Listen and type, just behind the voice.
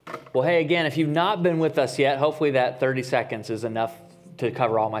Well, hey, again, if you've not been with us yet, hopefully that 30 seconds is enough to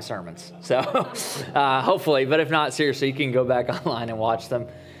cover all my sermons. So hopefully, but if not, seriously, you can go back online and watch them.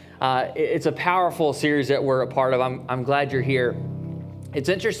 It's a powerful series that we're a part of. I'm glad you're here. It's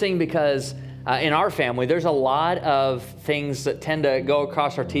interesting because in our family, there's a lot of things that tend to go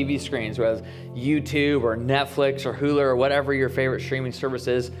across our TV screens, whether it's YouTube or Netflix or Hulu or whatever your favorite streaming service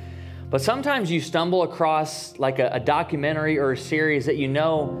is. But sometimes you stumble across like a documentary or a series that you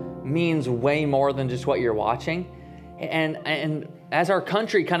know means way more than just what you're watching. And as our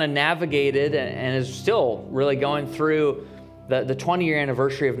country kind of navigated and is still really going through the 20-year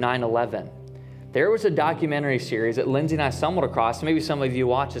anniversary of 9/11, there was a documentary series that Lindsay and I stumbled across, maybe some of you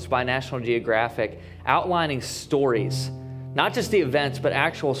watched this, by National Geographic, outlining stories, not just the events, but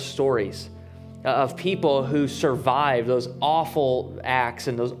actual stories of people who survived those awful acts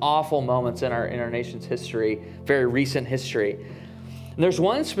and those awful moments in our nation's history, very recent history. And there's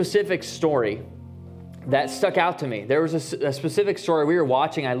one specific story that stuck out to me. There was a specific story we were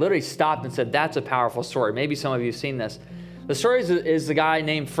watching. I literally stopped and said, that's a powerful story. Maybe some of you have seen this. The story is the guy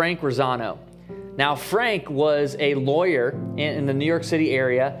named Frank Rosano. Now, Frank was a lawyer in the New York City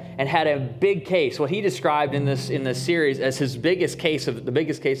area and had a big case, what he described in this series as the biggest case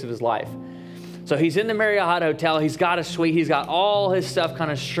of his life. So he's in the Marriott Hotel. He's got a suite. He's got all his stuff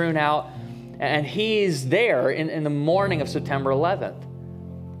kind of strewn out. And he's there in the morning of September 11th.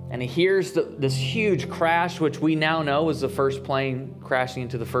 And he hears this huge crash, which we now know was the first plane crashing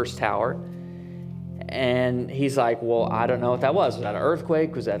into the first tower. And he's like, well, I don't know what that was. Was that an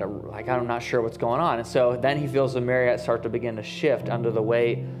earthquake? Was that I'm not sure what's going on. And so then he feels the Marriott start to begin to shift under the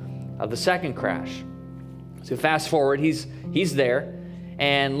weight of the second crash. So fast forward, he's there.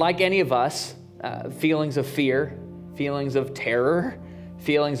 And like any of us, feelings of fear, feelings of terror,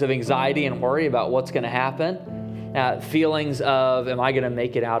 feelings of anxiety and worry about what's going to happen, feelings of, am I going to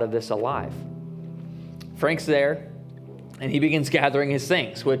make it out of this alive? Frank's there, and he begins gathering his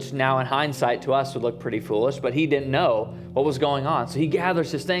things, which now in hindsight to us would look pretty foolish, but he didn't know what was going on. So he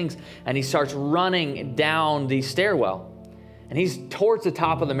gathers his things, and he starts running down the stairwell. And he's towards the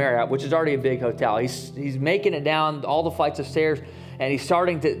top of the Marriott, which is already a big hotel. He's making it down all the flights of stairs, and he's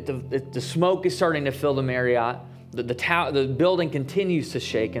starting the smoke is starting to fill the Marriott. The building continues to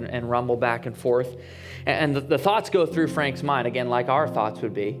shake and rumble back and forth. And the thoughts go through Frank's mind, again, like our thoughts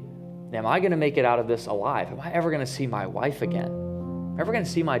would be. Am I going to make it out of this alive? Am I ever going to see my wife again? Am I ever going to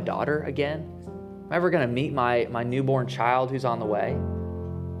see my daughter again? Am I ever going to meet my newborn child who's on the way?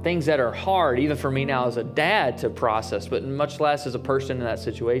 Things that are hard, even for me now as a dad, to process, but much less as a person in that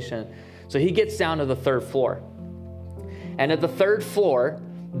situation. So he gets down to the third floor. And at the third floor,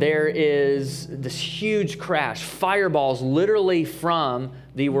 there is this huge crash, fireballs literally from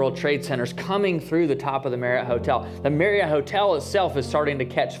the World Trade Centers coming through the top of the Marriott Hotel. The Marriott Hotel itself is starting to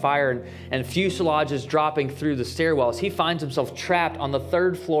catch fire, and fuselage is dropping through the stairwells. He finds himself trapped on the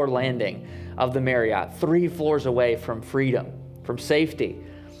third floor landing of the Marriott, 3 floors away from freedom, from safety.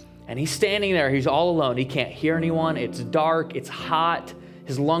 And he's standing there. He's all alone. He can't hear anyone. It's dark. It's hot.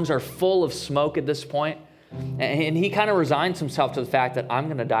 His lungs are full of smoke at this point. And he kind of resigns himself to the fact that I'm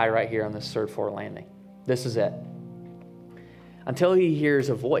going to die right here on this third floor landing. This is it. Until he hears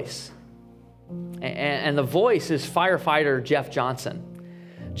a voice. And the voice is firefighter Jeff Johnson.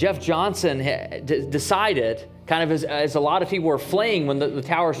 Jeff Johnson decided, kind of as a lot of people were fleeing when the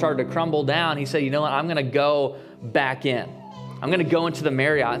tower started to crumble down, he said, you know what, I'm going to go back in. I'm going to go into the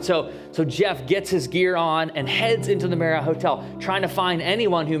Marriott. So Jeff gets his gear on and heads into the Marriott Hotel, trying to find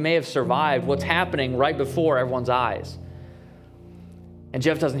anyone who may have survived what's happening right before everyone's eyes. And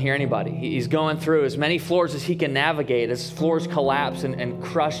Jeff doesn't hear anybody. He's going through as many floors as he can navigate as floors collapse and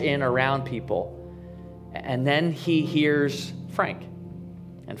crush in around people. And then he hears Frank.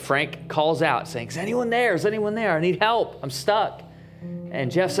 And Frank calls out saying, is anyone there? Is anyone there? I need help. I'm stuck. And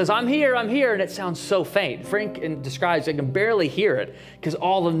Jeff says, I'm here. And it sounds so faint. Frank describes, I can barely hear it because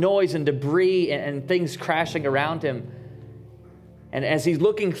all the noise and debris and things crashing around him. And as he's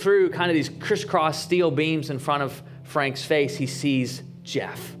looking through kind of these crisscross steel beams in front of Frank's face, he sees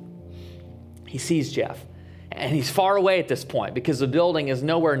Jeff. He sees Jeff. And he's far away at this point because the building is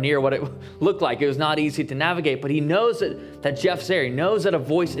nowhere near what it looked like. It was not easy to navigate, but he knows that Jeff's there. He knows that a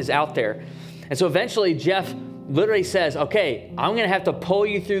voice is out there. And so eventually Jeff literally says, okay, I'm going to have to pull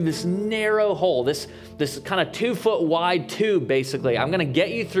you through this narrow hole, this kind of 2-foot wide tube, basically. I'm going to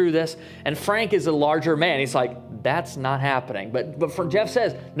get you through this. And Frank is a larger man. He's like, that's not happening. But Jeff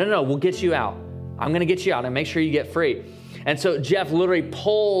says, no, we'll get you out. I'm going to get you out and make sure you get free. And so Jeff literally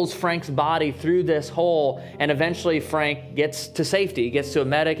pulls Frank's body through this hole, and eventually Frank gets to safety. He gets to a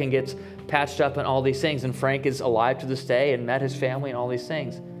medic and gets patched up and all these things. And Frank is alive to this day and met his family and all these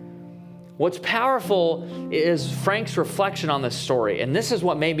things. what's powerful is Frank's reflection on this story. And this is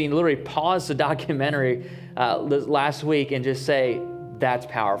what made me literally pause the documentary last week and just say, that's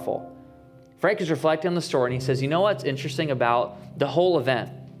powerful. Frank is reflecting on the story, and he says, you know what's interesting about the whole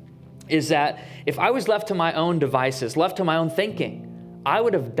event is that if I was left to my own devices, left to my own thinking, I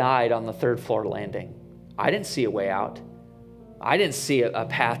would have died on the third floor landing. I didn't see a way out. I didn't see a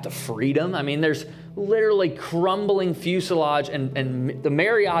path to freedom. I mean, there's literally crumbling fuselage, and the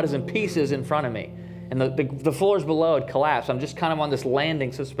Marriott is in pieces in front of me. And the floors below had collapsed. I'm just kind of on this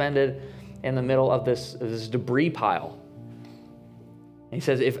landing suspended in the middle of this debris pile. And he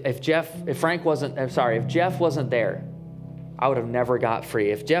says, if Jeff wasn't there, I would have never got free.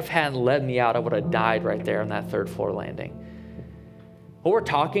 If Jeff hadn't led me out, I would have died right there on that third floor landing. What we're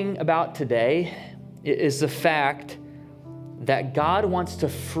talking about today is the fact that God wants to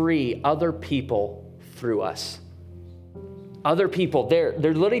free other people through us. Other people, they're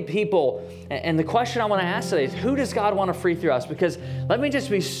literally people. And the question I want to ask today is, who does God want to free through us? Because let me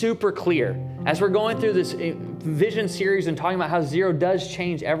just be super clear. As we're going through this vision series and talking about how zero does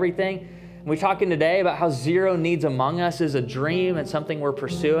change everything, and we're talking today about how zero needs among us is a dream and something we're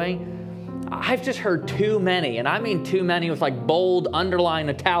pursuing. I've just heard too many, and I mean too many with like bold, underlined,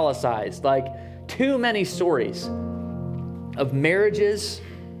 italicized, like too many stories of marriages,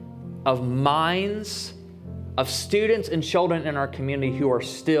 of minds, of students and children in our community who are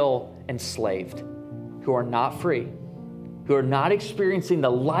still enslaved, who are not free, who are not experiencing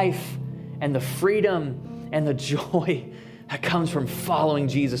the life and the freedom and the joy that comes from following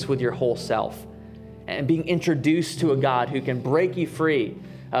Jesus with your whole self and being introduced to a God who can break you free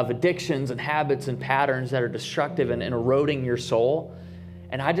of addictions and habits and patterns that are destructive and eroding your soul.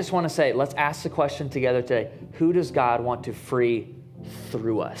 And I just want to say, let's ask the question together today, who does God want to free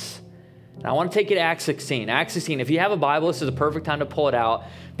through us? And I want to take you to Acts 16. Acts 16, if you have a Bible, this is a perfect time to pull it out,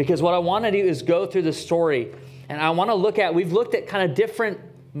 because what I want to do is go through the story, and I want to we've looked at kind of different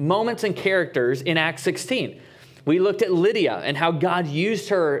moments and characters in Acts 16. We looked at Lydia and how God used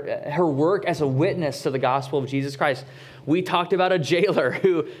her work as a witness to the gospel of Jesus Christ. We talked about a jailer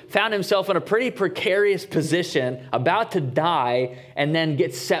who found himself in a pretty precarious position, about to die, and then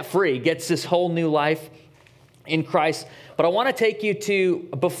gets set free, gets this whole new life in Christ. But I want to take you to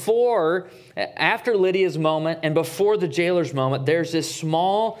after Lydia's moment and before the jailer's moment, there's this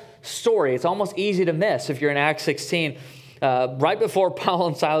small story. It's almost easy to miss if you're in Acts 16, right before Paul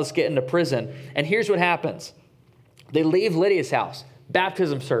and Silas get into prison. And here's what happens. They leave Lydia's house,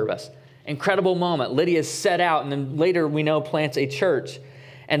 baptism service, incredible moment. Lydia's set out, and then later we know plants a church.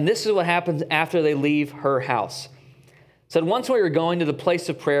 And this is what happens after they leave her house. It said, once we were going to the place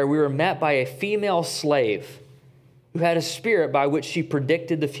of prayer, we were met by a female slave who had a spirit by which she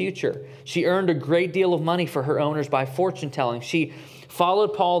predicted the future. She earned a great deal of money for her owners by fortune-telling. She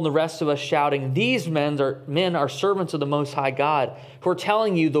followed Paul and the rest of us, shouting, these men are servants of the Most High God, who are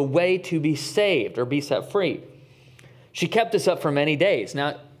telling you the way to be saved or be set free. She kept this up for many days.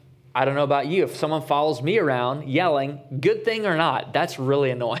 Now, I don't know about you. If someone follows me around yelling, good thing or not, that's really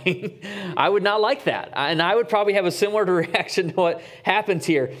annoying. I would not like that. And I would probably have a similar reaction to what happens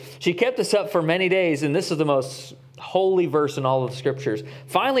here. She kept this up for many days, and this is the most holy verse in all of the scriptures.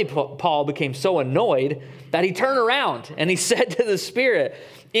 Finally, Paul became so annoyed that he turned around and he said to the spirit,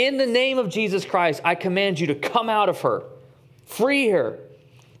 in the name of Jesus Christ, I command you to come out of her, free her.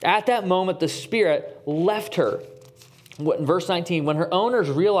 At that moment, the spirit left her. In verse 19, when her owners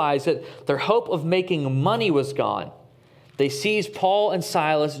realized that their hope of making money was gone, they seized Paul and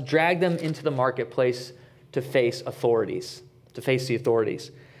Silas, dragged them into the marketplace to face the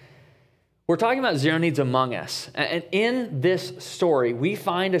authorities. We're talking about zero needs among us. And in this story, we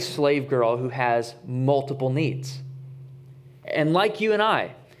find a slave girl who has multiple needs. And like you and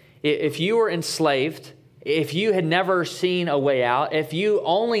I, if you were enslaved, if you had never seen a way out, if you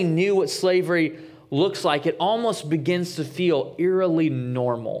only knew what slavery looks like, it almost begins to feel eerily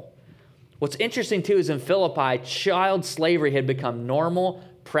normal. What's interesting too is in Philippi, child slavery had become normal,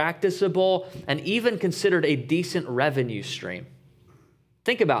 practicable, and even considered a decent revenue stream.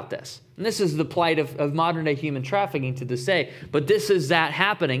 Think about this. And this is the plight of modern day human trafficking to this day, but this is that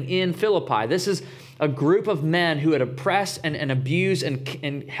happening in Philippi. This is a group of men who had oppressed and abused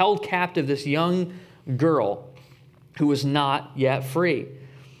and held captive this young girl who was not yet free.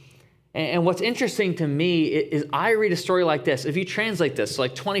 And what's interesting to me is I read a story like this. If you translate this,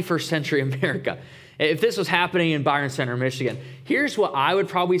 like 21st century America, if this was happening in Byron Center, Michigan, here's what I would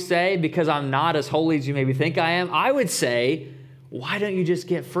probably say, because I'm not as holy as you maybe think I am. I would say, why don't you just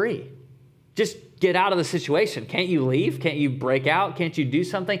get free? Just get out of the situation. Can't you leave? Can't you break out? Can't you do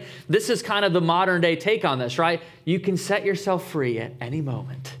something? This is kind of the modern day take on this, right? You can set yourself free at any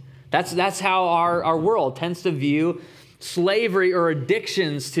moment. That's how our world tends to view slavery or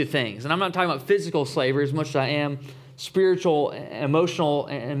addictions to things. And I'm not talking about physical slavery as much as I am spiritual, emotional,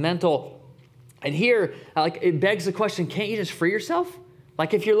 and mental. And here, like, it begs the question, can't you just free yourself?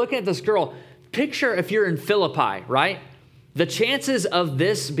 Like, if you're looking at this girl, picture if you're in Philippi, right? The chances of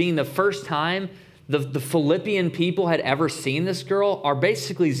this being the first time the Philippian people had ever seen this girl are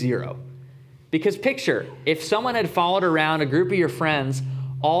basically zero. Because picture, if someone had followed around a group of your friends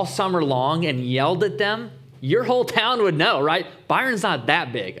all summer long and yelled at them, your whole town would know, right? Byron's not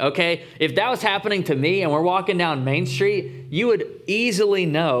that big, okay? If that was happening to me and we're walking down Main Street, you would easily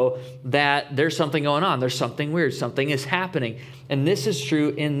know that there's something going on. There's something weird. Something is happening. And this is true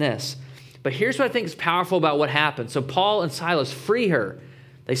in this. But here's what I think is powerful about what happened. So Paul and Silas free her.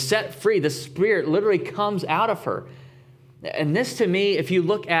 They set free. The Spirit literally comes out of her. And this, to me, if you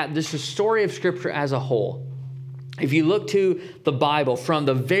look at this, the story of Scripture as a whole, if you look to the Bible from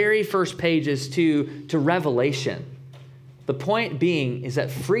the very first pages to Revelation, the point being is that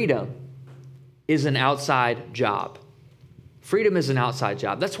freedom is an outside job. Freedom is an outside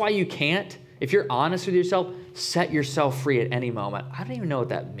job. That's why you can't, if you're honest with yourself, set yourself free at any moment. I don't even know what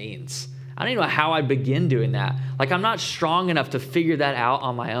that means. I don't even know how I begin doing that. Like, I'm not strong enough to figure that out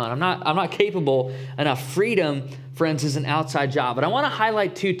on my own. I'm not capable enough. Freedom, friends, is an outside job. But I want to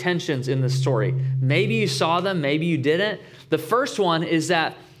highlight two tensions in this story. Maybe you saw them, maybe you didn't. The first one is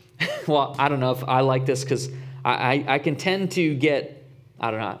that, well, I don't know if I like this because I can tend to get, I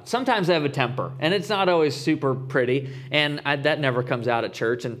don't know, sometimes I have a temper, and it's not always super pretty, and that never comes out at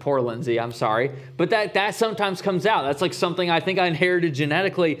church, and poor Lindsay, I'm sorry, but that sometimes comes out. That's like something I think I inherited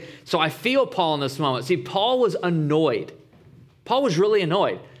genetically, so I feel Paul in this moment. See, Paul was annoyed. Paul was really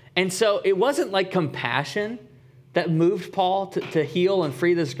annoyed, and so it wasn't like compassion that moved Paul to heal and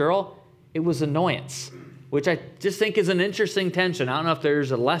free this girl. It was annoyance, which I just think is an interesting tension. I don't know if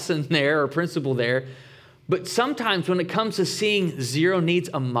there's a lesson there or principle there, but sometimes when it comes to seeing zero needs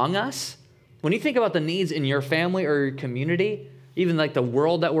among us, when you think about the needs in your family or your community, even like the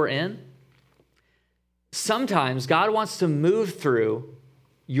world that we're in, sometimes God wants to move through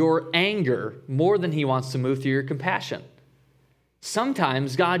your anger more than he wants to move through your compassion.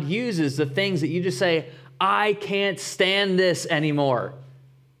 Sometimes God uses the things that you just say, I can't stand this anymore.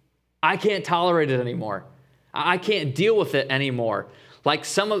 I can't tolerate it anymore. I can't deal with it anymore. Like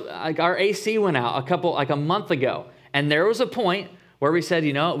our AC went out a month ago, and there was a point where we said,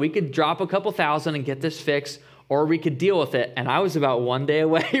 you know, we could drop a couple thousand and get this fixed, or we could deal with it. And I was about one day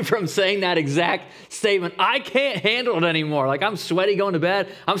away from saying that exact statement. I can't handle it anymore. Like, I'm sweaty going to bed.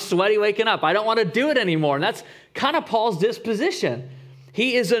 I'm sweaty waking up. I don't want to do it anymore. And that's kind of Paul's disposition.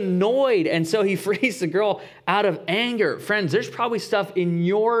 He is annoyed, and so he frees the girl out of anger. Friends, there's probably stuff in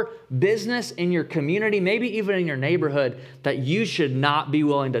your business, in your community, maybe even in your neighborhood that you should not be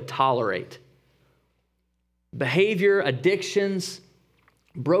willing to tolerate. Behavior, addictions,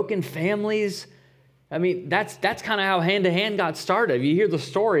 broken families. I mean, that's kind of how Hand to Hand got started. You hear the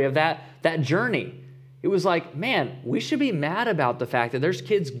story of that journey. It was like, man, we should be mad about the fact that there's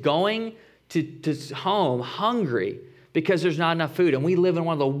kids going to home hungry because there's not enough food, and we live in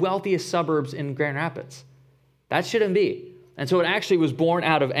one of the wealthiest suburbs in Grand Rapids. That shouldn't be. And so it actually was born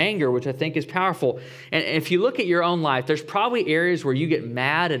out of anger, which I think is powerful. And if you look at your own life, there's probably areas where you get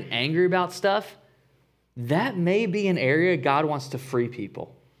mad and angry about stuff. That may be an area God wants to free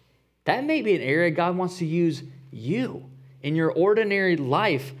people. That may be an area God wants to use you in your ordinary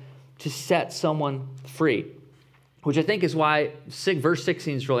life to set someone free, which I think is why verse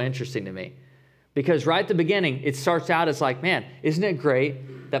 16 is really interesting to me. Because right at the beginning, it starts out as like, man, isn't it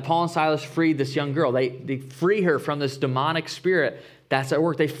great that Paul and Silas freed this young girl? They free her from this demonic spirit that's at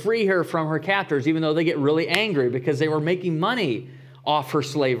work. They free her from her captors, even though they get really angry because they were making money off her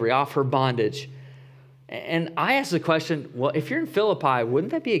slavery, off her bondage. And I asked the question, well, if you're in Philippi,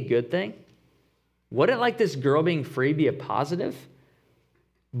 wouldn't that be a good thing? Wouldn't like this girl being free be a positive?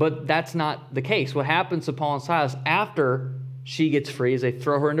 But that's not the case. What happens to Paul and Silas after she gets free is they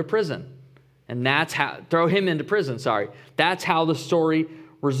throw her into prison. And throw him into prison, sorry. That's how the story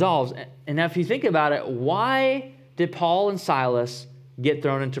resolves. And if you think about it, why did Paul and Silas get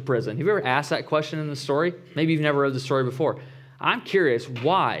thrown into prison? Have you ever asked that question in the story? Maybe you've never read the story before. I'm curious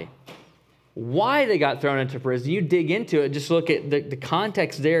why they got thrown into prison. You dig into it, just look at the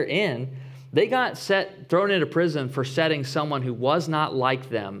context they're in. They got thrown into prison for setting someone who was not like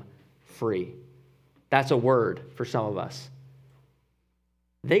them free. That's a word for some of us.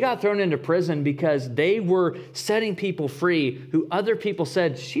 They got thrown into prison because they were setting people free who other people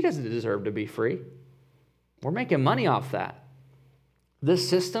said, she doesn't deserve to be free. We're making money off that. This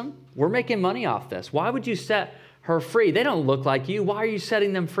system, we're making money off this. Why would you set her free. They don't look like you. Why are you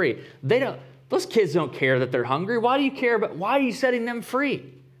setting them free? Those kids don't care that they're hungry. Why do you care? But why are you setting them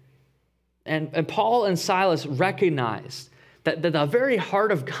free? And Paul and Silas recognized that the very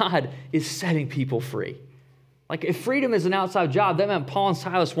heart of God is setting people free. Like if freedom is an outside job, that meant Paul and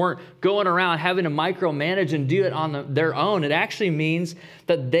Silas weren't going around having to micromanage and do it on their own. It actually means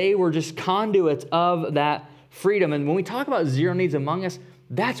that they were just conduits of that freedom. And when we talk about zero needs among us,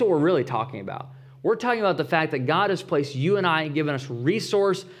 that's what we're really talking about. We're talking about the fact that God has placed you and I and given us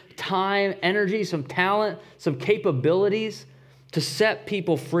resource, time, energy, some talent, some capabilities to set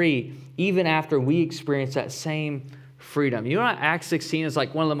people free even after we experience that same freedom. You know what Acts 16 is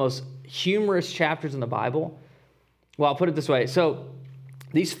like one of the most humorous chapters in the Bible? Well, I'll put it this way. So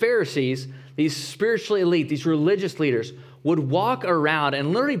these Pharisees, these spiritually elite, these religious leaders would walk around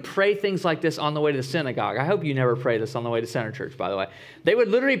and literally pray things like this on the way to the synagogue. I hope you never pray this on the way to Center Church, by the way. They would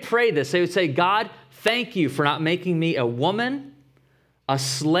literally pray this. They would say, God, thank you for not making me a woman, a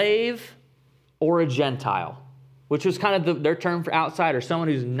slave, or a Gentile, which was kind of their term for outsider, someone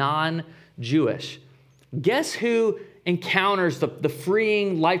who's non-Jewish. Guess who encounters the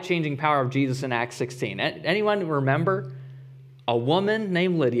freeing, life-changing power of Jesus in Acts 16? Anyone remember? A woman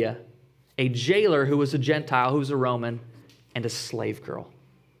named Lydia, a jailer who was a Gentile, who was a Roman, and a slave girl.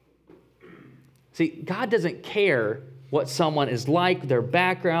 See, God doesn't care what someone is like, their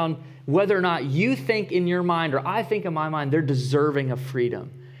background, whether or not you think in your mind or I think in my mind they're deserving of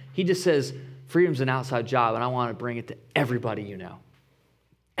freedom. He just says, freedom's an outside job, and I want to bring it to everybody you know.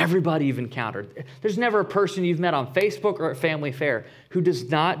 Everybody you've encountered. There's never a person you've met on Facebook or at Family Fair who does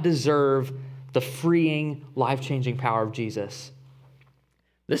not deserve the freeing, life-changing power of Jesus.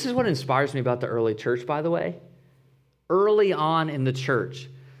 This is what inspires me about the early church, by the way. Early on in the church,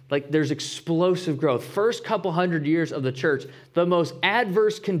 like there's explosive growth. First couple hundred years of the church, the most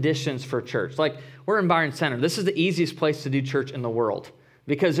adverse conditions for church. Like we're in Byron Center. This is the easiest place to do church in the world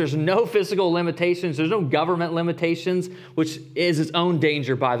because there's no physical limitations. There's no government limitations, which is its own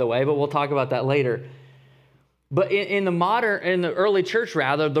danger, by the way, but we'll talk about that later. But in the early church,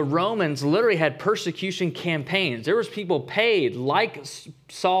 rather, the Romans literally had persecution campaigns. There was people paid, like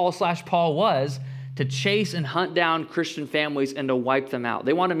Saul/Paul was, to chase and hunt down Christian families and to wipe them out.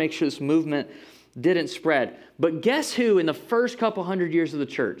 They wanted to make sure this movement didn't spread. But guess who in the first couple hundred years of the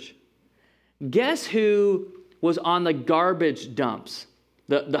church? Guess who was on the garbage dumps?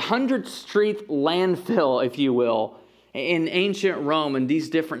 The 100th Street landfill, if you will, in ancient Rome and these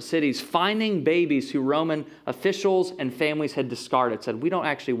different cities, finding babies who Roman officials and families had discarded. Said, we don't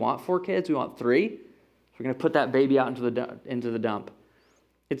actually want 4 kids, we want 3. So we're going to put that baby out into the dump.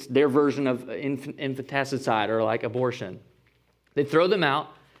 It's their version of infanticide or like abortion. They throw them out.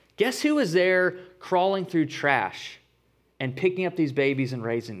 Guess who was there crawling through trash and picking up these babies and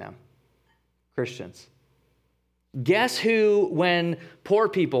raising them? Christians. Guess who, when poor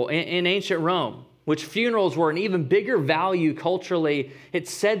people in ancient Rome, which funerals were an even bigger value culturally, it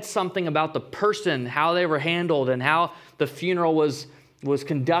said something about the person, how they were handled, and how the funeral was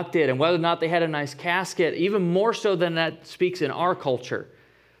conducted, and whether or not they had a nice casket, even more so than that speaks in our culture.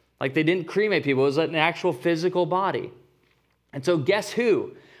 Like they didn't cremate people. It was an actual physical body. And so guess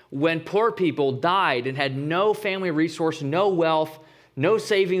who? When poor people died and had no family resource, no wealth, no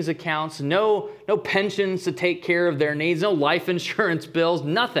savings accounts, no pensions to take care of their needs, no life insurance bills,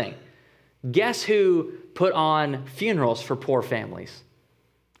 nothing. Guess who put on funerals for poor families?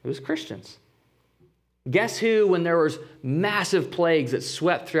 It was Christians. Guess who, when there was massive plagues that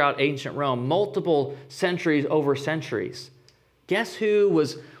swept throughout ancient Rome, multiple centuries over centuries, guess who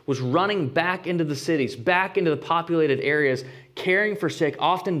was running back into the cities, back into the populated areas, caring for sick,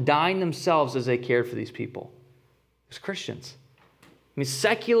 often dying themselves as they cared for these people? It was Christians. I mean,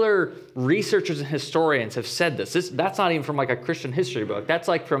 secular researchers and historians have said this. That's not even from like a Christian history book. That's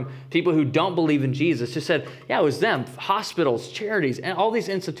like from people who don't believe in Jesus. Just said, yeah, it was them. Hospitals, charities, and all these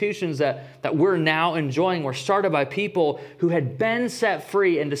institutions that we're now enjoying were started by people who had been set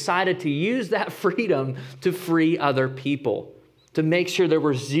free and decided to use that freedom to free other people, to make sure there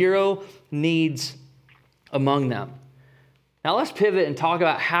were zero needs among them. Now let's pivot and talk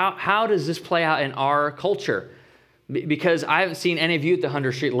about how does this play out in our culture? Because I haven't seen any of you at the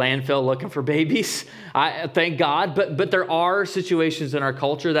 100th Street landfill looking for babies, thank God, but there are situations in our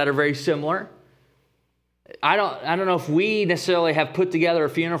culture that are very similar. I don't know if we necessarily have put together a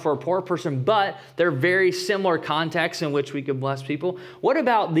funeral for a poor person, but they're very similar contexts in which we could bless people. What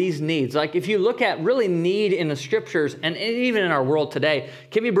about these needs? Like if you look at really need in the scriptures and even in our world today,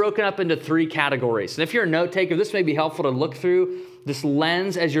 can be broken up into 3 categories. And if you're a note taker, this may be helpful to look through this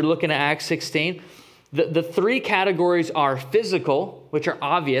lens as you're looking at Acts 16. The 3 categories are physical, which are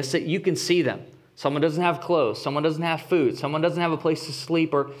obvious that you can see them. Someone doesn't have clothes. Someone doesn't have food. Someone doesn't have a place to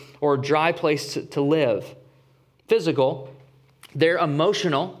sleep or a dry place to live. Physical, they're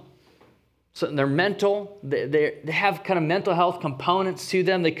emotional. So they're mental. They have kind of mental health components to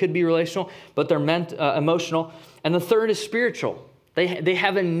them. They could be relational, but they're emotional. And the third is spiritual. They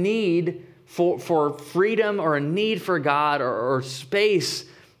have a need for freedom or a need for God or space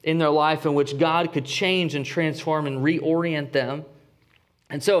in their life in which God could change and transform and reorient them.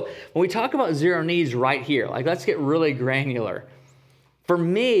 And so when we talk about zero needs right here, like let's get really granular. For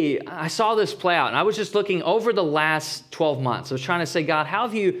me, I saw this play out, and I was just looking over the last 12 months. I was trying to say, God, how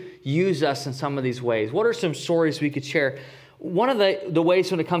have you used us in some of these ways? What are some stories we could share? One of the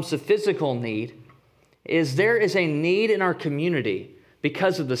ways when it comes to physical need is there is a need in our community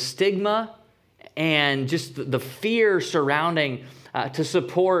because of the stigma and just the fear surrounding to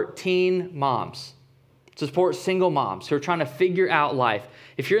support teen moms, to support single moms who are trying to figure out life.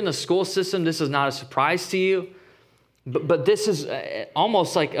 If you're in the school system, this is not a surprise to you, but this is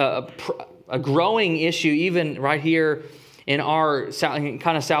almost like a growing issue even right here in our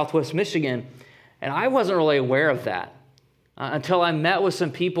kind of Southwest Michigan. And I wasn't really aware of that until I met with some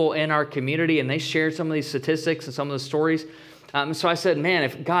people in our community and they shared some of these statistics and some of the stories. So I said, man,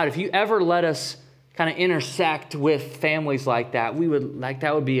 if you ever let us kind of intersect with families like that,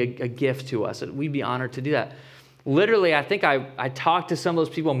 that would be a gift to us. We'd be honored to do that. Literally, I think I talked to some of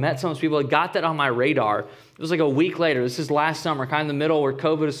those people, met some of those people, got that on my radar. It was like a week later. This is last summer, kind of in the middle where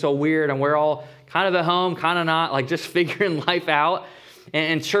COVID is so weird and we're all kind of at home, kind of not, like just figuring life out.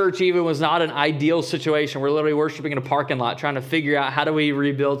 And church even was not an ideal situation. We're literally worshiping in a parking lot, trying to figure out how do we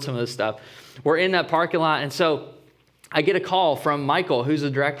rebuild some of this stuff. We're in that parking lot, and so I get a call from Michael, who's the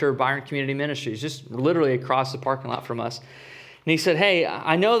director of Byron Community Ministries, just literally across the parking lot from us. And he said, hey,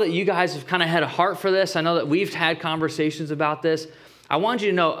 I know that you guys have kind of had a heart for this. I know that we've had conversations about this. I want you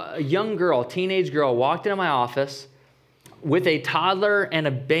to know a young girl, teenage girl, walked into my office with a toddler and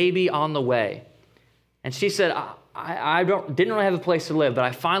a baby on the way. And she said, I didn't really have a place to live, but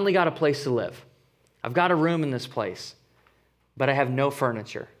I finally got a place to live. I've got a room in this place, but I have no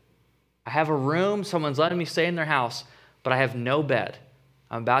furniture. I have a room, someone's letting me stay in their house, but I have no bed.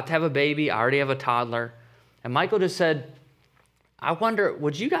 I'm about to have a baby. I already have a toddler. And Michael just said, I wonder,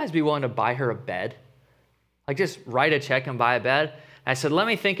 would you guys be willing to buy her a bed? Like just write a check and buy a bed? And I said, let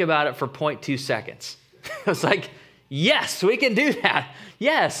me think about it for 0.2 seconds. I was like, yes, we can do that.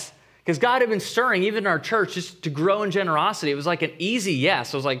 Yes. Because God had been stirring even in our church just to grow in generosity. It was like an easy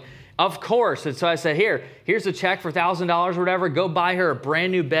yes. I was like, of course. And so I said, here's a check for $1,000 or whatever. Go buy her a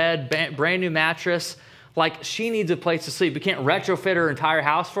brand new bed, brand new mattress. Like she needs a place to sleep. We can't retrofit her entire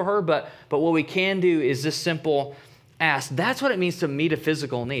house for her, but what we can do is this simple ask. That's what it means to meet a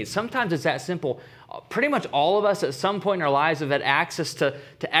physical need. Sometimes it's that simple. Pretty much all of us at some point in our lives have had access to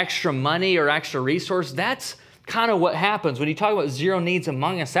extra money or extra resource. That's kind of what happens when you talk about zero needs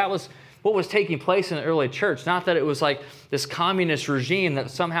among us. That was what was taking place in the early church. Not that it was like this communist regime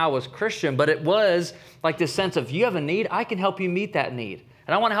that somehow was Christian, but it was like this sense of you have a need, I can help you meet that need.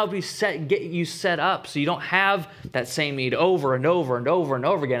 And I want to help you get you set up so you don't have that same need over and over and over and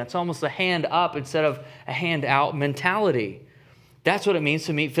over again. It's almost a hand up instead of a hand out mentality. That's what it means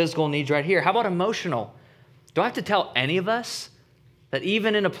to meet physical needs right here. How about emotional? Do I have to tell any of us that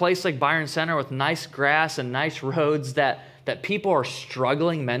even in a place like Byron Center with nice grass and nice roads that people are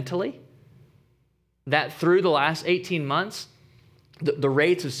struggling mentally? That through the last 18 months, the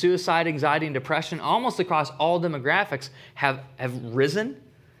rates of suicide, anxiety, and depression almost across all demographics have risen,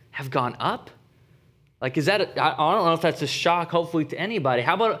 have gone up. Like, I don't know if that's a shock, hopefully, to anybody.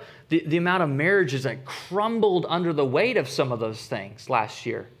 How about the amount of marriages that crumbled under the weight of some of those things last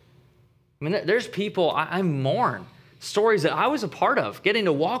year? I mean, there's people, I mourn stories that I was a part of, getting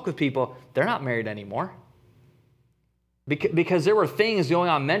to walk with people. They're not married anymore. Because there were things going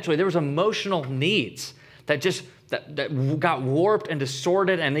on mentally. There was emotional needs that got warped and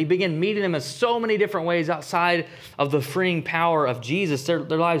distorted, and they began meeting them in so many different ways outside of the freeing power of Jesus. Their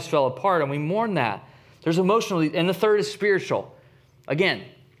lives fell apart, and we mourn that. There's emotional, and the third is spiritual. Again,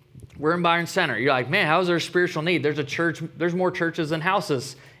 we're in Byron Center. You're like, man, how's there a spiritual need? There's a church. There's more churches than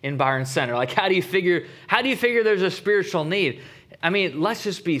houses in Byron Center. Like, how do you figure there's a spiritual need? I mean, let's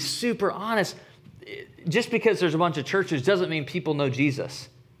just be super honest. Just because there's a bunch of churches doesn't mean people know Jesus,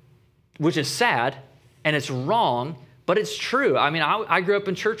 which is sad and it's wrong, but it's true. I mean, I grew up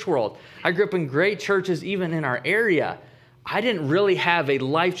in church world. I grew up in great churches even in our area. I didn't really have a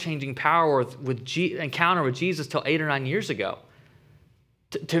life-changing power encounter with Jesus till 8 or 9 years ago.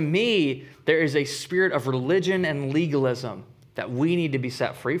 To me, there is a spirit of religion and legalism that we need to be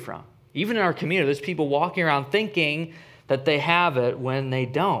set free from. Even in our community, there's people walking around thinking that they have it when they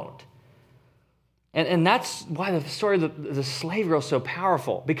don't. And that's why the story of the slave girl is so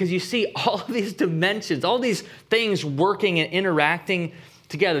powerful, because you see all of these dimensions, all these things working and interacting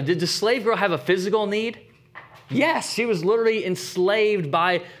together. Did the slave girl have a physical need? Yes, she was literally enslaved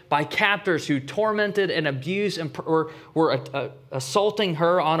by captors who tormented and abused and were assaulting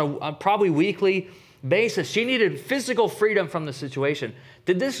her on a probably weekly basis. She needed physical freedom from the situation.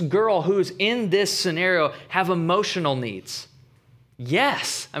 Did this girl who's in this scenario have emotional needs?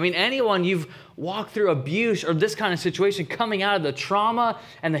 Yes. I mean, anyone you've walked through abuse or this kind of situation, coming out of the trauma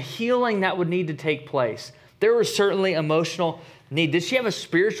and the healing that would need to take place, there was certainly emotional need. Did she have a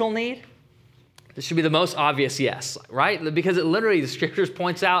spiritual need? This should be the most obvious yes, right? Because it literally, the scriptures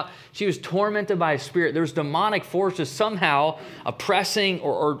points out, she was tormented by a spirit. There was demonic forces somehow oppressing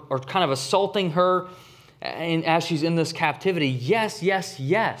or kind of assaulting her as she's in this captivity. Yes, yes,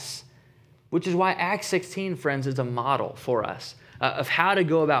 yes. Which is why Acts 16, friends, is a model for us of how to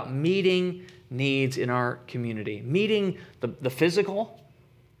go about meeting needs in our community. Meeting the physical,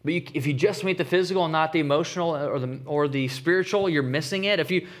 but if you just meet the physical and not the emotional or the spiritual, you're missing it.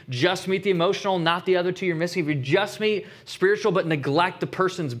 If you just meet the emotional, not the other two, you're missing. If you just meet spiritual but neglect the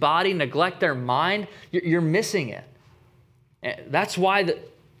person's body, neglect their mind, you're missing it. And that's why,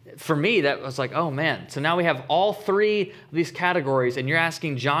 for me, that was like, oh man. So now we have all three of these categories, and you're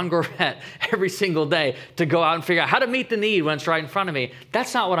asking John Gorveatte every single day to go out and figure out how to meet the need when it's right in front of me.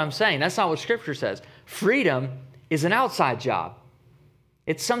 That's not what I'm saying. That's not what Scripture says. Freedom is an outside job.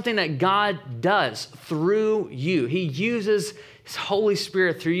 It's something that God does through you. He uses His Holy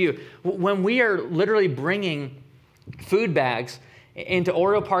Spirit through you. When we are literally bringing food bags into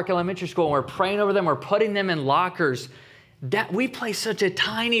Oriole Park Elementary School and we're praying over them, we're putting them in lockers, that we play such a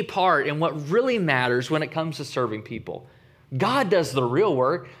tiny part in what really matters when it comes to serving people. God does the real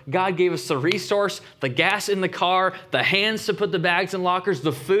work. God gave us the resource, the gas in the car, the hands to put the bags in lockers,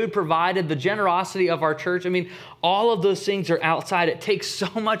 the food provided, the generosity of our church. I mean, all of those things are outside. It takes so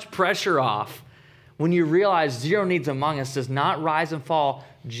much pressure off when you realize zero needs among us does not rise and fall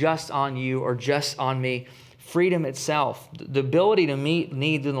just on you or just on me. Freedom itself, the ability to meet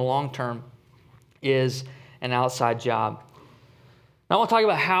needs in the long term, is an outside job. Now I want to talk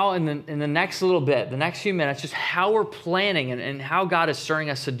about how in the next little bit, the next few minutes, just how we're planning and how God is stirring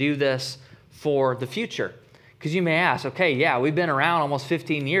us to do this for the future. Because you may ask, okay, yeah, we've been around almost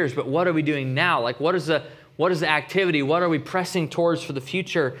 15 years, but what are we doing now? Like, what is the activity? What are we pressing towards for the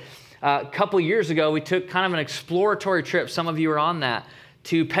future? A couple years ago, we took kind of an exploratory trip. Some of you were on that,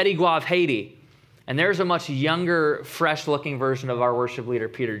 to Petit Guave, Haiti. And there's a much younger, fresh-looking version of our worship leader,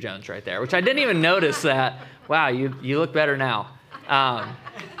 Peter Jones, right there, which I didn't even notice that. Wow, you look better now.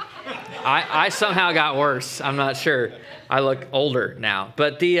 I somehow got worse. I'm not sure. I look older now.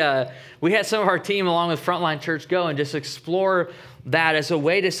 But we had some of our team along with Frontline Church go and just explore that as a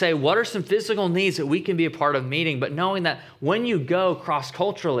way to say, what are some physical needs that we can be a part of meeting? But knowing that when you go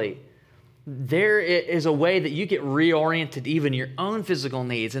cross-culturally, there is a way that you get reoriented even your own physical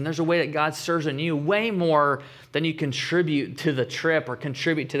needs. And there's a way that God stirs in you way more than you contribute to the trip or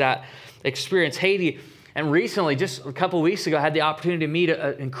contribute to that experience. Haiti. And recently, just a couple of weeks ago, I had the opportunity to meet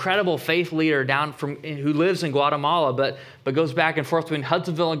an incredible faith leader who lives in Guatemala, but goes back and forth between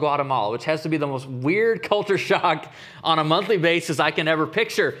Hudsonville and Guatemala, which has to be the most weird culture shock on a monthly basis I can ever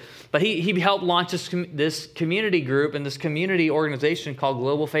picture. But he helped launch this community group and this community organization called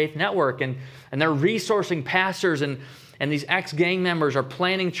Global Faith Network, and they're resourcing pastors and these ex-gang members are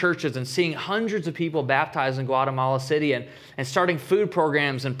planning churches and seeing hundreds of people baptized in Guatemala City and starting food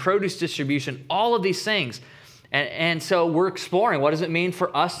programs and produce distribution, all of these things. And so we're exploring, what does it mean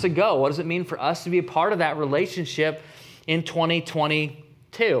for us to go? What does it mean for us to be a part of that relationship in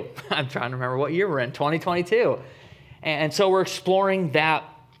 2022? I'm trying to remember what year we're in, 2022. And so we're exploring that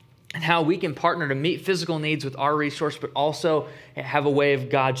and how we can partner to meet physical needs with our resource, but also have a way of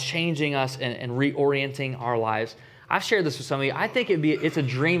God changing us and reorienting our lives. I've shared this with some of you. I think it's a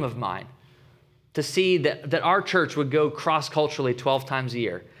dream of mine to see that our church would go cross-culturally 12 times a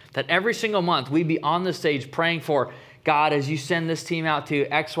year. That every single month we'd be on the stage praying for, God, as you send this team out to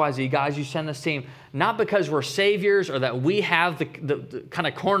XYZ, God, as you send this team, not because we're saviors or that we have the kind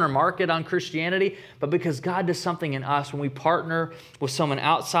of corner market on Christianity, but because God does something in us when we partner with someone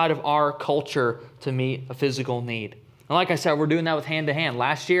outside of our culture to meet a physical need. And like I said, we're doing that with Hand to Hand.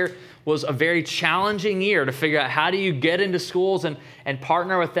 Last year was a very challenging year to figure out how do you get into schools and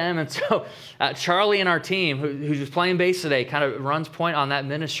partner with them. And so Charlie and our team, who's just playing bass today, kind of runs point on that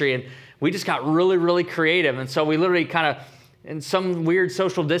ministry. And we just got really, really creative. And so we literally kind of, in some weird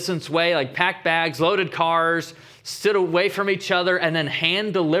social distance way, like packed bags, loaded cars, stood away from each other, and then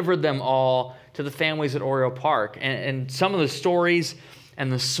hand delivered them all to the families at Oriole Park. And some of the stories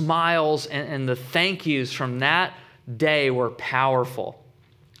and the smiles and the thank yous from that day were powerful.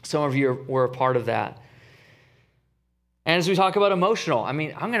 Some of you were a part of that. And as we talk about emotional, I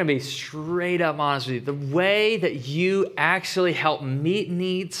mean, I'm going to be straight up honest with you. The way that you actually help meet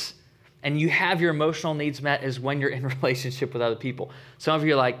needs and you have your emotional needs met is when you're in relationship with other people. Some of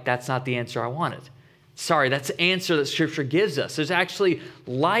you are like, that's not the answer I wanted. Sorry, that's the answer that Scripture gives us. There's actually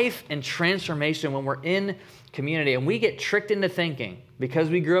life and transformation when we're in community. And we get tricked into thinking, because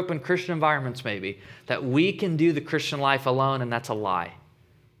we grew up in Christian environments maybe, that we can do the Christian life alone, and that's a lie.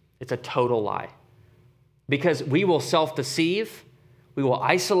 It's a total lie. Because we will self-deceive, we will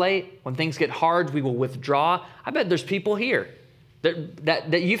isolate. When things get hard, we will withdraw. I bet there's people here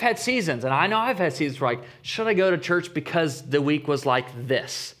that you've had seasons, and I know I've had seasons where like, should I go to church because the week was like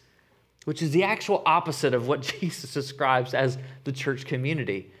this? Which is the actual opposite of what Jesus describes as the church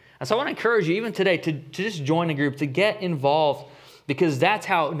community. And so I want to encourage you even today to just join a group, to get involved, because that's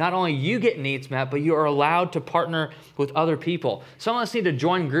how not only you get needs met, but you are allowed to partner with other people. Some of us need to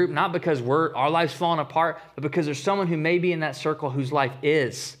join a group, not because our life's falling apart, but because there's someone who may be in that circle whose life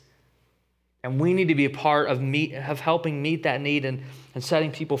is. And we need to be a part of helping meet that need and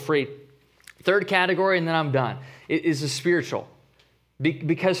setting people free. Third category, and then I'm done, is the spiritual.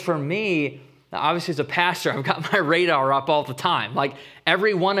 Because for me, obviously as a pastor, I've got my radar up all the time. Like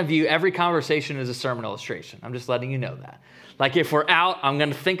every one of you, every conversation is a sermon illustration. I'm just letting you know that. Like if we're out, I'm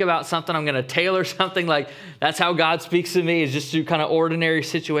going to think about something. I'm going to tailor something. Like that's how God speaks to me, is just through kind of ordinary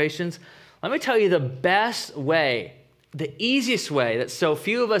situations. Let me tell you the best way, the easiest way that so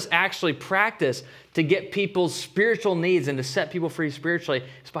few of us actually practice to get people's spiritual needs and to set people free spiritually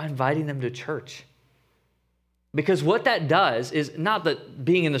is by inviting them to church. Because what that does is, not that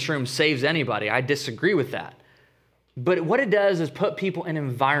being in this room saves anybody. I disagree with that. But what it does is put people in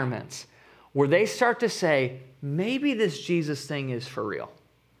environments where they start to say, maybe this Jesus thing is for real.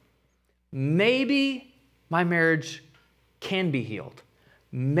 Maybe my marriage can be healed.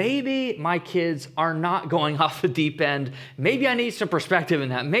 Maybe my kids are not going off the deep end. Maybe I need some perspective in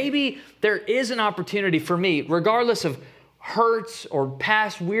that. Maybe there is an opportunity for me, regardless of hurts or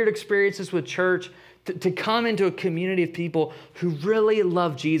past weird experiences with church, to come into a community of people who really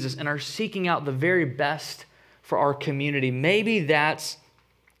love Jesus and are seeking out the very best for our community. Maybe that's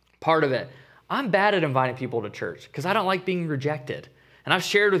part of it. I'm bad at inviting people to church because I don't like being rejected. And I've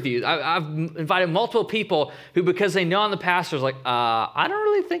shared with you, I've invited multiple people who, because they know I'm the pastor, is like, I don't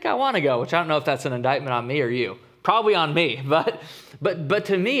really think I want to go, which I don't know if that's an indictment on me or you. Probably on me. But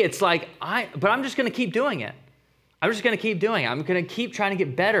to me, it's like, I'm just going to keep doing it. I'm just going to keep doing it. I'm going to keep trying to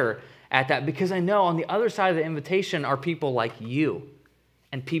get better at that, because I know on the other side of the invitation are people like you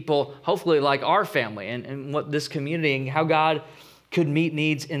and people hopefully like our family and what this community and how God could meet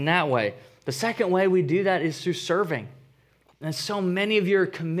needs in that way. The second way we do that is through serving. And so many of you are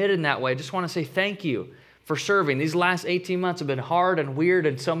committed in that way. I just want to say thank you for serving. These last 18 months have been hard and weird,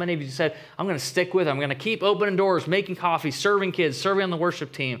 and so many of you said, I'm going to stick with it. I'm going to keep opening doors, making coffee, serving kids, serving on the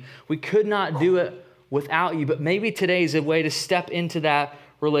worship team. We could not do it without you, but maybe today is a way to step into that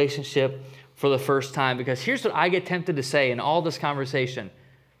relationship for the first time. Because here's what I get tempted to say in all this conversation.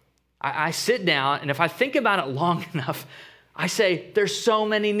 I sit down, and if I think about it long enough, I say, there's so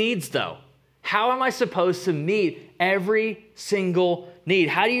many needs though. How am I supposed to meet every single need?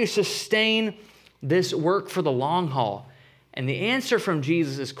 How do you sustain this work for the long haul? And the answer from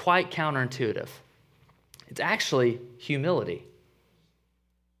Jesus is quite counterintuitive. It's actually humility.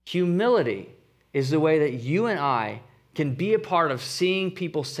 Humility is the way that you and I can be a part of seeing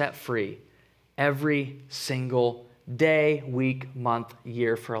people set free every single day, week, month,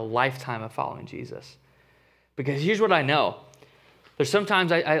 year for a lifetime of following Jesus. Because here's what I know. There's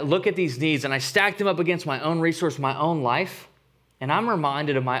sometimes I look at these needs and I stack them up against my own resource, my own life, and I'm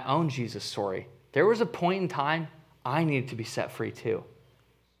reminded of my own Jesus story. There was a point in time I needed to be set free too.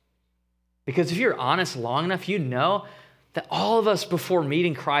 Because if you're honest long enough, you know that all of us before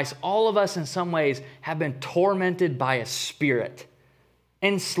meeting Christ, all of us in some ways have been tormented by a spirit,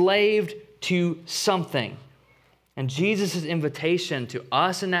 enslaved to something. And Jesus' invitation to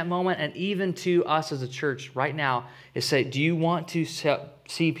us in that moment, and even to us as a church right now, is say, do you want to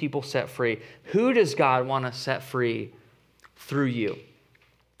see people set free? Who does God want to set free through you?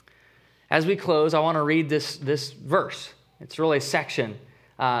 As we close, I want to read this verse. It's really a section.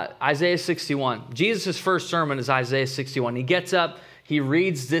 Isaiah 61. Jesus' first sermon is Isaiah 61. He gets up, he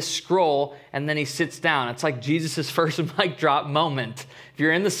reads this scroll, and then he sits down. It's like Jesus' first mic drop moment. If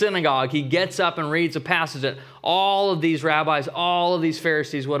you're in the synagogue, he gets up and reads a passage that all of these rabbis, all of these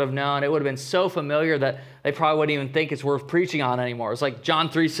Pharisees would have known. It would have been so familiar that they probably wouldn't even think it's worth preaching on anymore. It's like John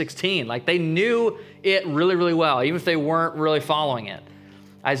 3:16. Like they knew it really, really well, even if they weren't really following it.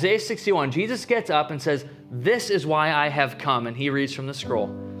 Isaiah 61, Jesus gets up and says, "This is why I have come." And he reads from the scroll,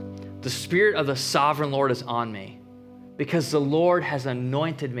 "The Spirit of the sovereign Lord is on me, because the Lord has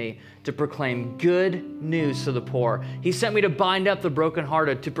anointed me to proclaim good news to the poor. He sent me to bind up the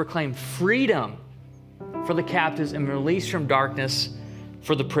brokenhearted, to proclaim freedom for the captives and release from darkness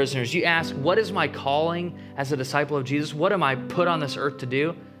for the prisoners." You ask, what is my calling as a disciple of Jesus? What am I put on this earth to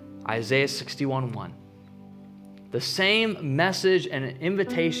do? Isaiah 61:1. The same message and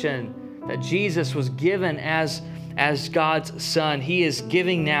invitation that Jesus was given as God's son, he is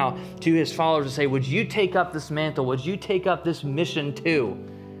giving now to his followers to say, would you take up this mantle? Would you take up this mission too,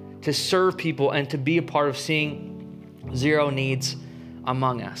 to serve people and to be a part of seeing zero needs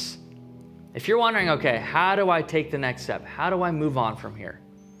among us? If you're wondering, okay, how do I take the next step? How do I move on from here?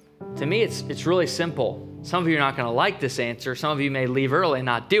 To me, it's really simple. Some of you are not going to like this answer. Some of you may leave early and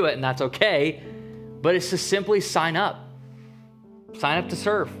not do it, and that's okay. But it's to simply sign up. Sign up to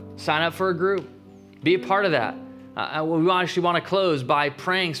serve. Sign up for a group. Be a part of that. We actually want to close by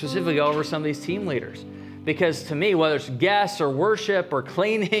praying specifically over some of these team leaders. Because to me, whether it's guests or worship or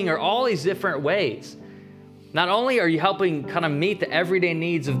cleaning or all these different ways, not only are you helping kind of meet the everyday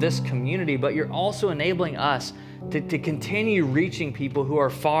needs of this community, but you're also enabling us to continue reaching people who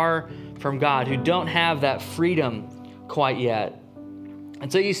are far from God, who don't have that freedom quite yet.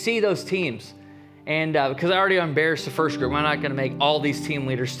 And so you see those teams. And because I already embarrassed the first group, I'm not going to make all these team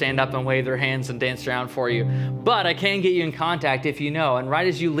leaders stand up and wave their hands and dance around for you. But I can get you in contact if you know. And right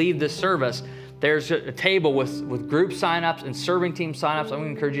as you leave this service, there's a table with group signups and serving team signups. I'm going to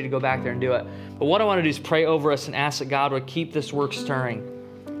encourage you to go back there and do it. But what I want to do is pray over us and ask that God would keep this work stirring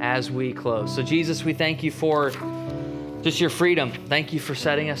as we close. So Jesus, we thank you for just your freedom. Thank you for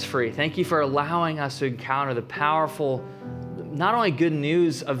setting us free. Thank you for allowing us to encounter the powerful, not only good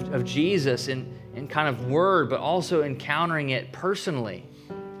news of Jesus in kind of word, but also encountering it personally.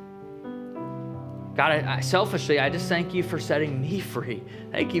 God, I selfishly, I just thank you for setting me free.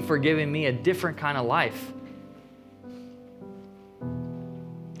 Thank you for giving me a different kind of life.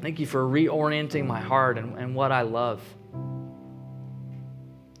 Thank you for reorienting my heart and what I love.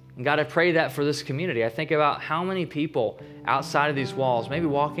 And God, I pray that for this community. I think about how many people outside of these walls, maybe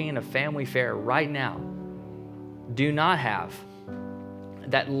walking in a family fair right now, do not have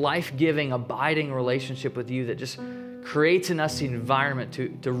that life-giving, abiding relationship with you that just creates in us the environment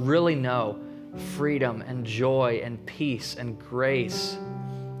to really know freedom and joy and peace and grace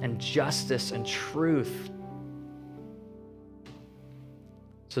and justice and truth.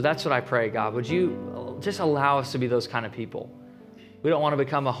 So that's what I pray, God. Would you just allow us to be those kind of people? We don't want to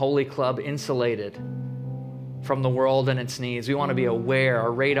become a holy club insulated from the world and its needs. We want to be aware,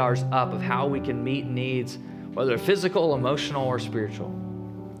 our radar's up, of how we can meet needs, whether physical, emotional, or spiritual.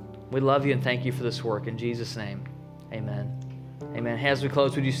 We love you and thank you for this work. In Jesus' name, amen. Amen. As we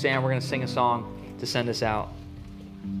close, would you stand? We're going to sing a song to send us out.